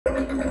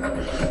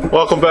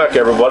Welcome back,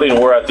 everybody.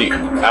 We're at the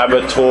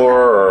abattoir,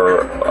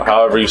 or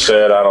however you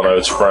say it. I don't know.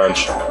 It's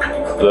French.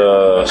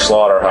 The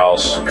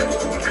slaughterhouse.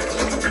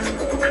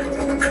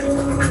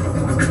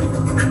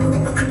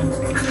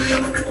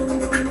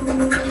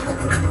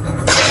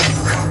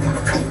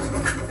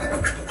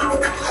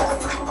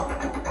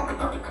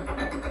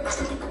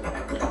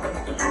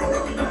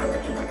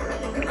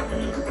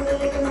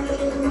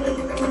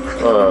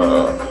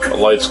 The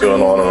lights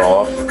going on and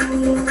off.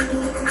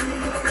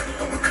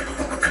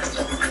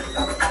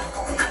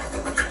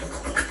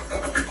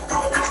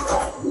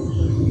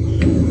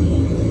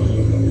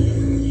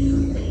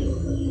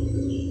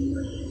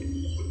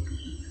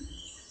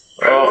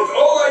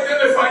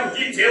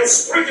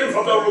 Stricken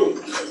from the room.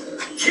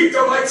 Keep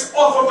the lights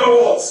off of the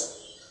walls.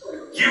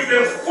 Give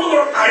them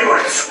fuller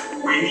highlights.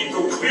 We need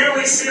to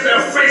clearly see their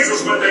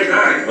faces when they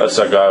die. That's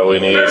the guy we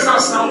need. There's our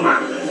sound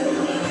man.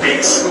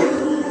 Make sure.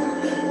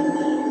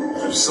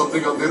 There's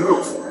something on the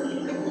roof.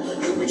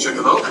 Should we check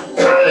it out?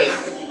 Hey.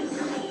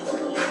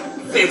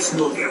 Let's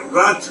not get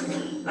rat.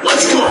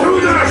 Let's go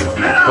through that.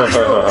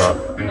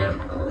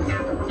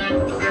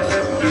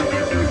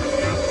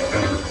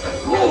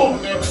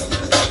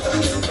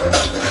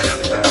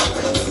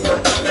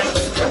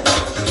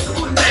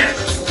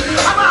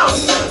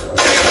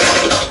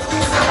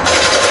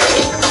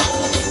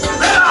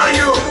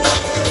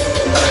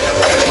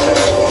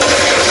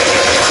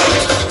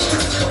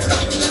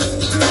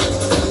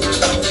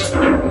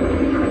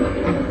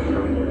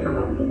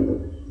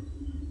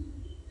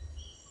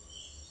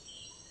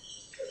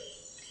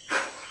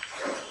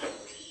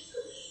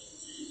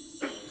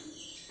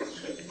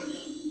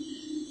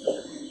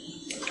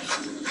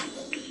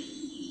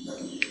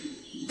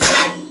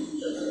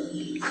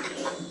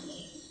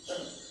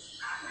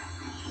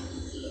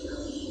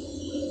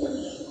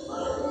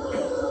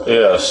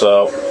 Yeah,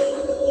 so...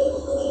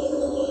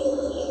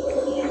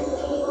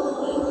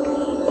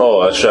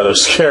 Oh, that shadow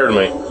scared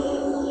me.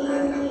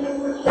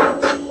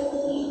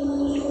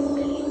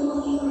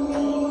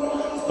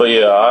 But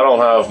yeah, I don't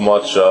have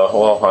much,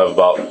 well, I have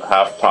about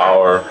half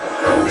power.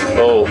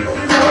 Oh.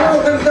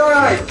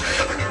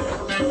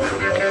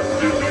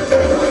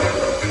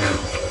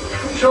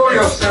 Show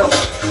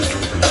yourself.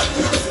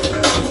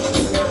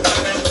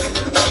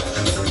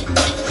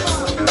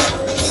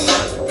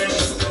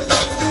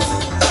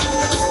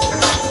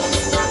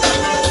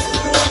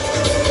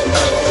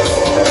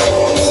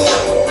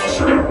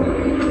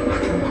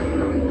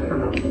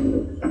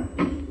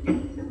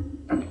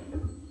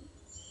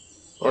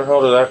 Where the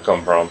hell did that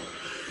come from?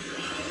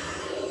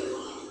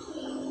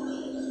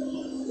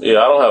 Yeah,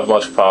 I don't have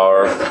much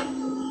power.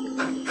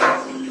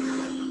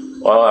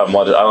 Well, I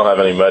don't have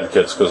any med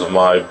kits because of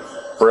my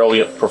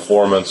brilliant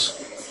performance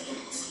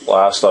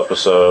last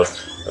episode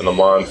in the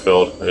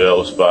minefield. Yeah, it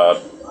was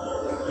bad.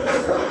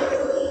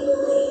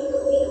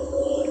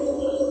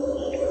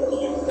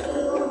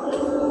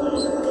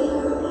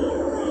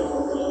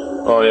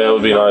 Oh yeah, it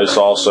would be nice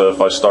also if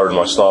I started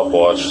my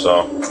stopwatch,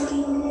 so...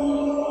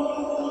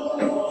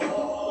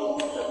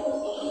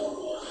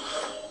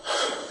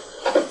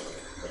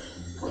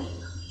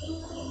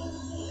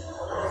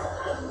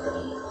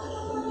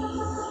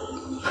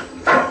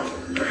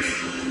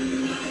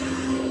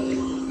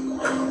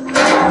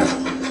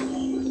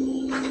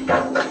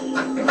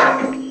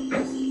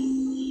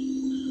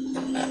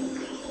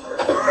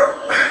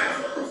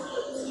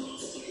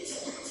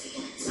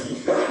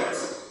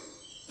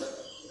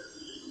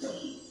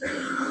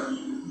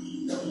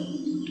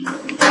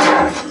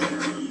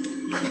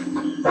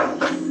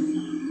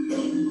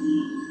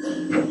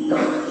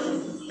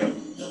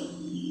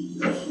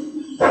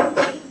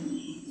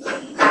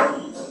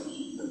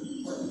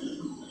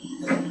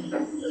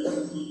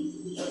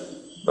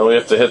 Now we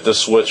have to hit the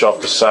switch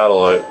off the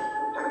satellite.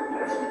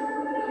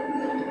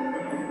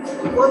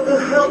 What the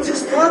hell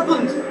just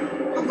happened?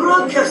 The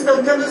broadcast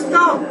antenna's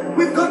down.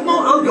 We've got no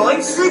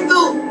outgoing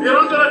signal. We're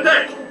under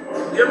attack.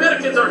 The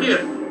Americans are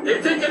here.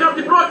 They've taken out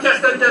the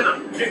broadcast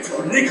antenna. Get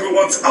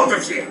Nikolowitz out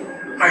of here.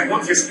 I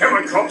want his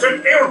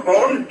helicopter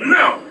airborne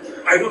now.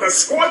 I want a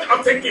squad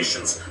of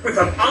technicians with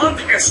an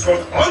armed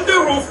escort on the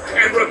roof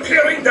and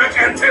repairing that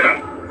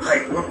antenna.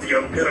 I want the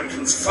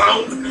Americans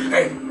found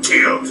and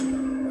killed.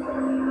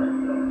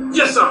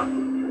 Yes, sir.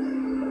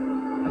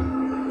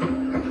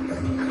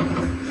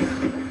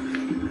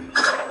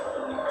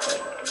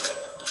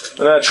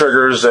 And that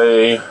triggers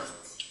a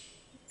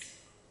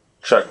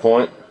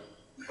checkpoint.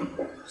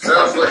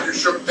 Sounds like you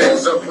shook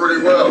things up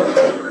pretty well,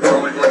 but it's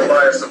only going to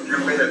buy us a few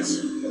minutes.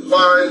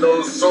 Find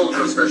those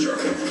soldiers, Fisher.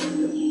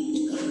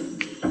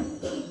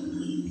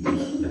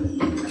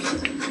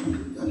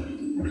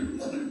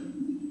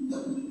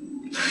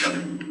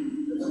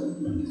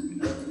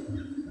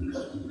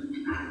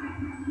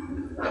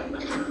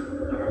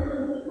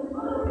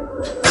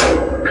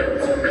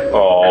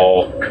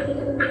 Oh,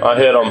 I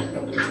hit him.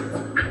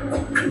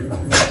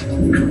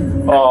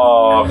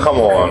 Oh, come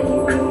on.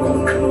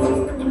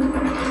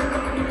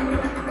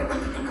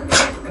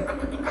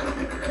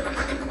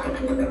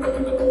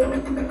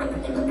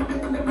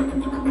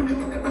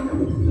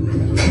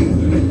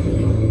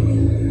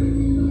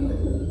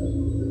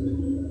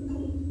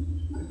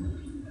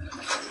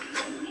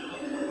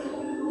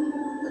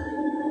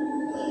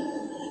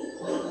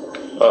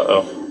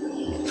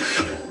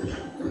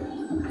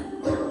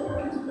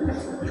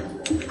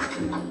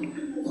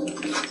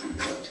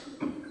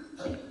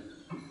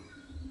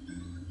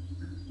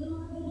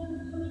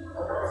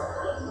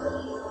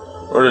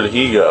 Where did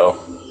he go?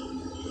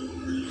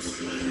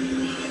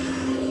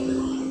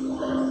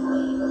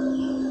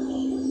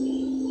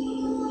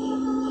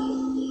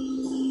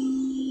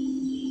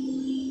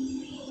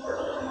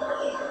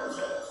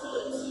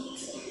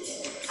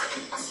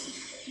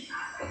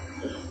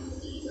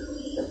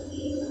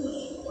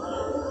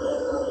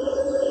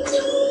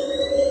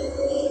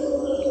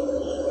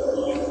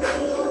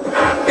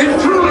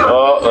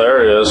 Oh,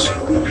 there he is.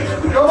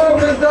 Come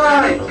out and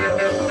die!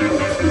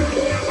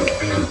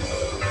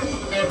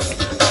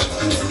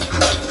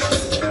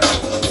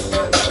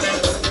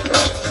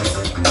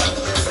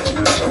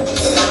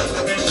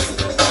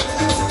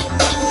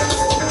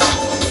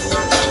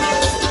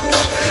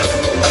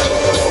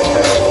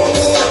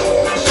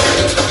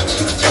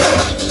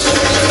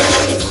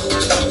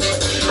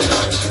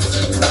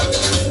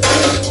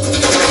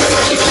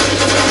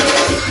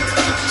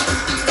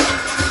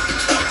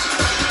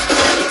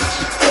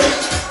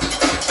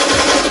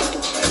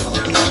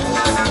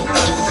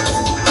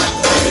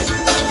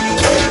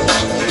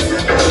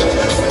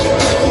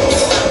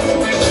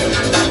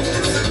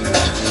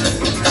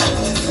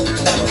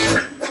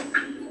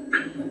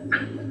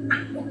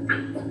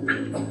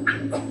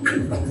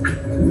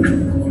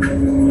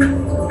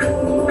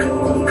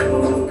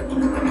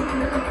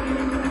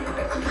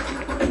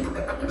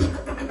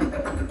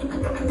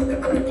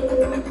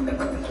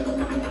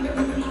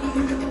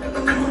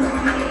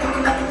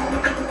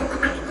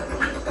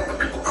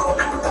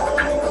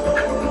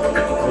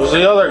 Where's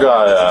the other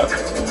guy at?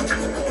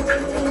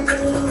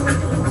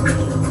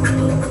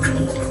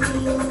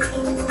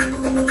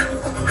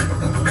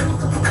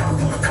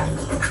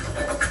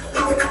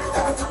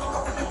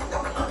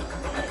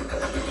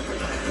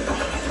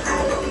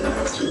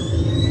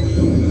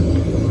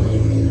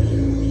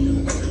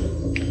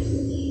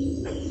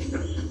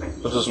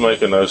 This is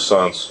making no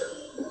sense.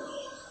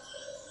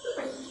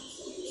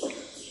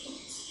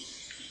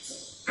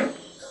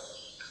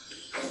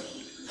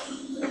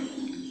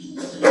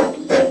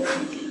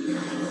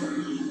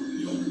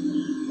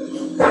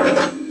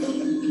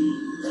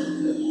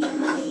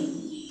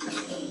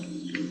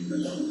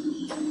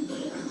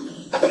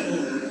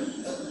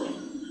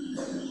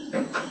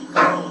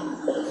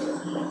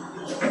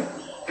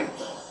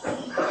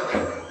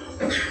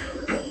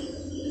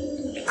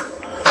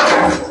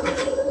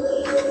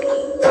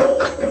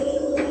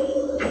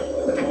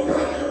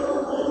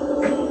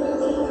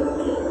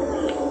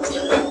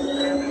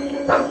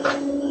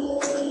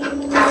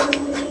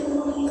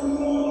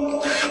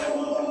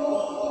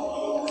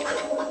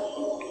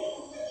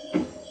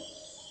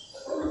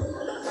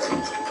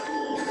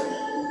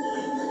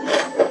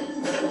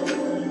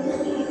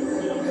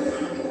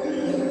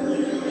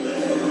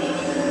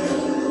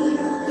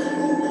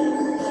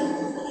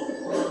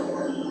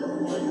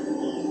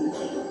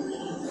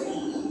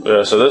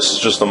 Yeah, so this is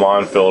just the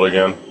minefield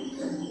again.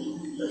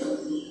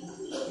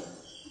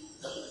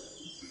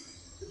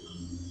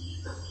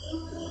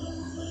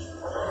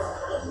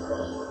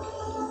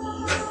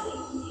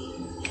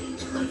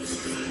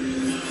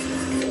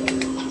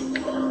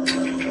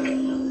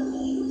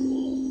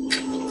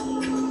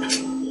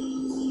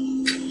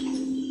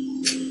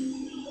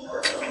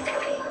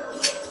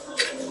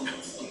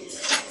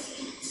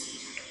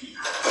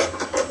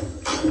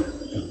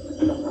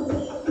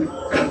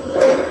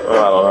 I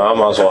don't know, I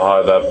might as well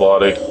hide that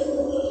body.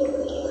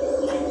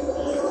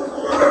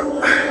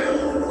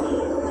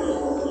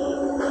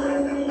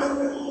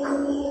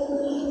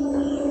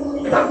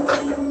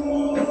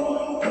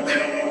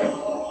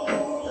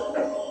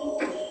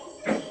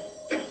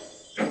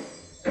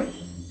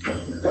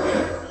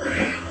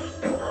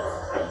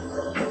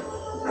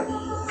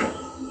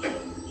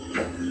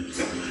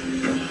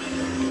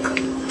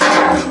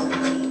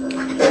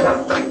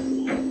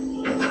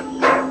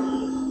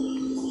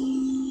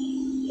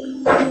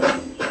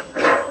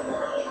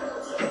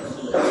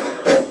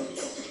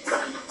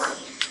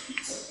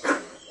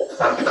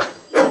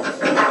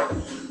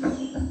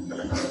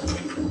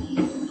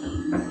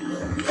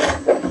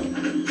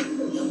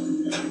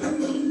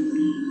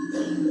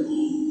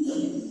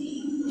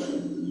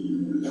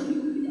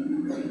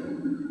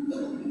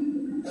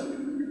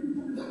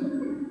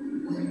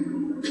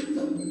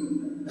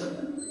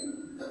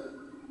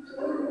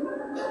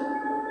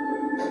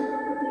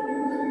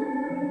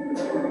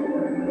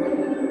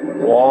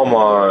 Wall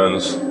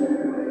mines.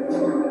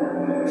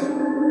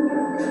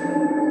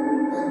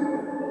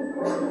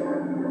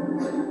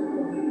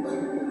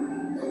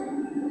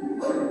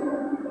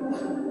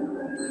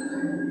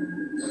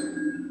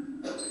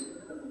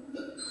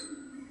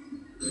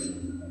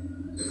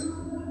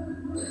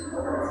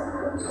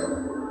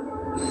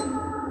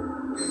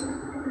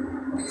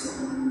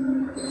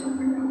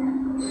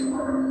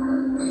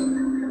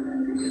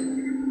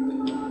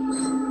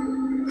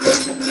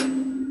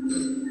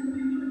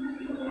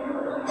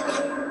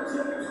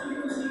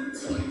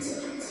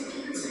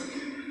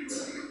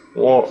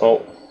 Whoa,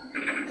 oh.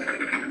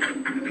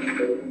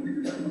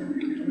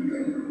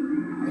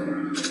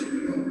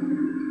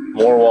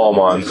 More wall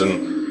mines,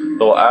 and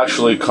they'll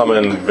actually come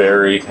in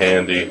very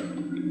handy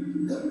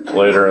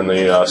later in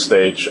the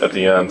stage at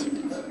the end.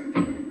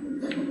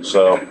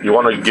 So you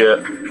want to get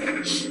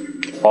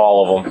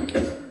all of them.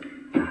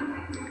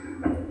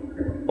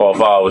 Well,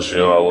 if I was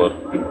you, I would.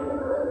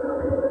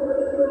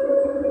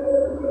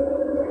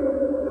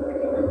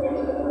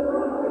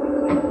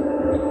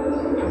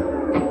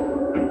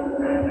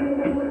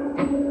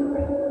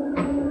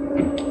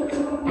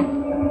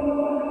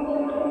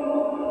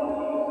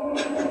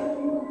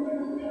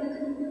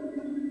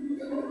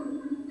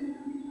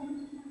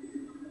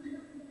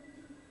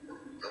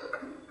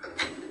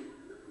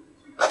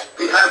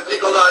 We have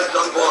Nikolai's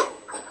on board.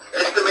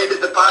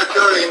 Estimated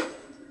departure in...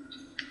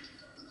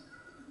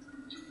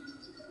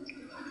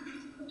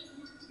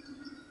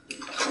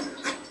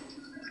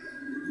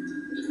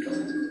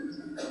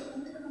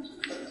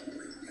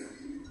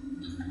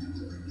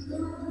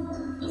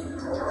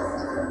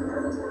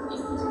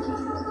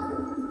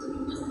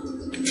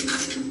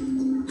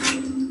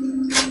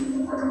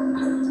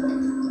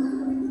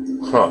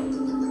 Huh.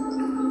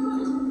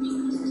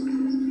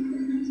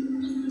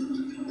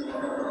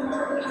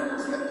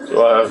 Do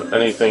I have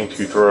anything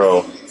to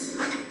throw?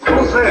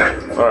 Who's there?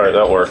 Alright,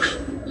 that works.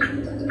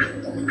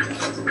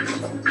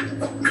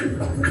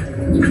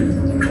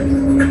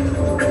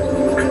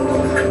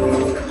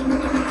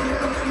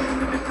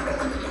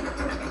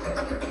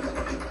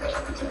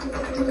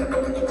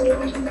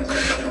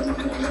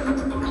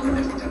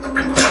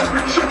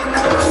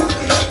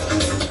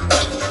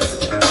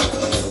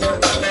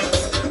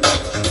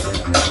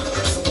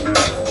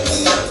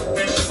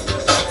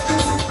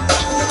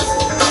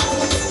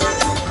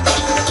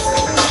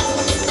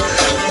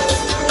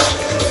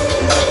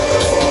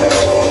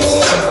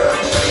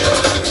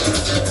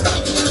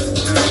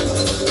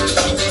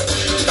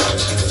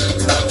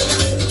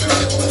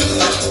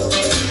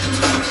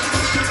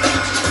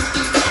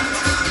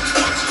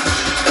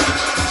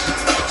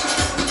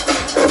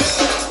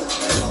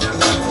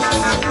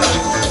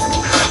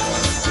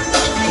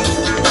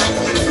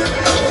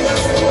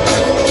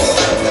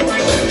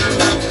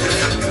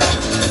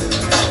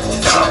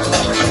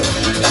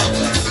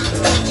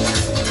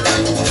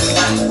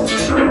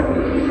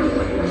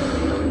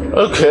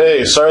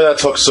 Okay, sorry that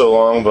took so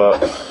long,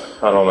 but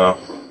I don't know.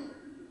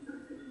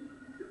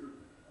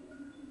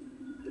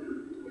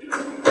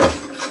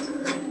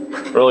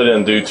 Really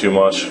didn't do too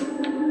much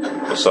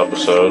this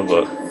episode,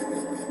 but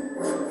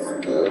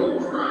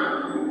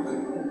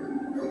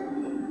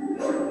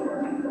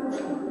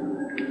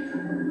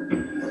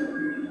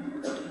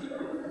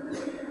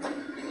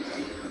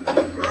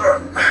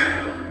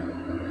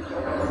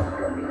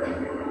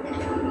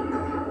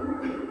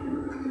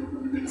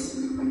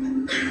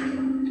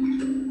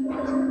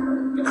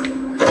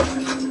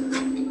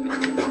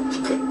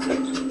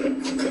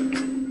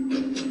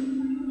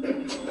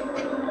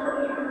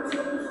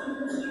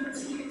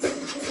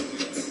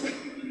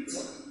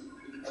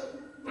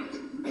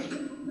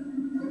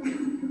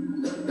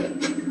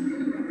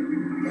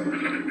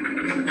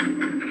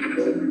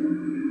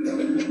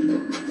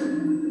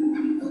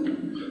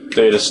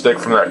data stick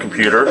from that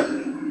computer.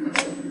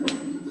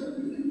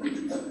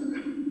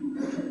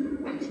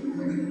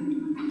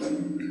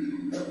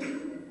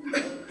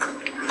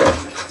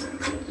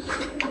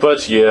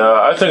 But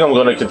yeah, I think I'm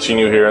going to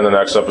continue here in the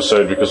next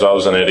episode because I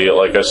was an idiot,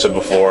 like I said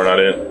before, and I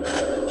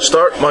didn't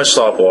start my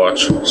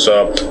stopwatch.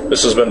 So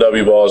this has been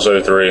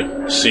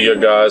WBalls03. See you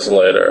guys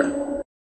later.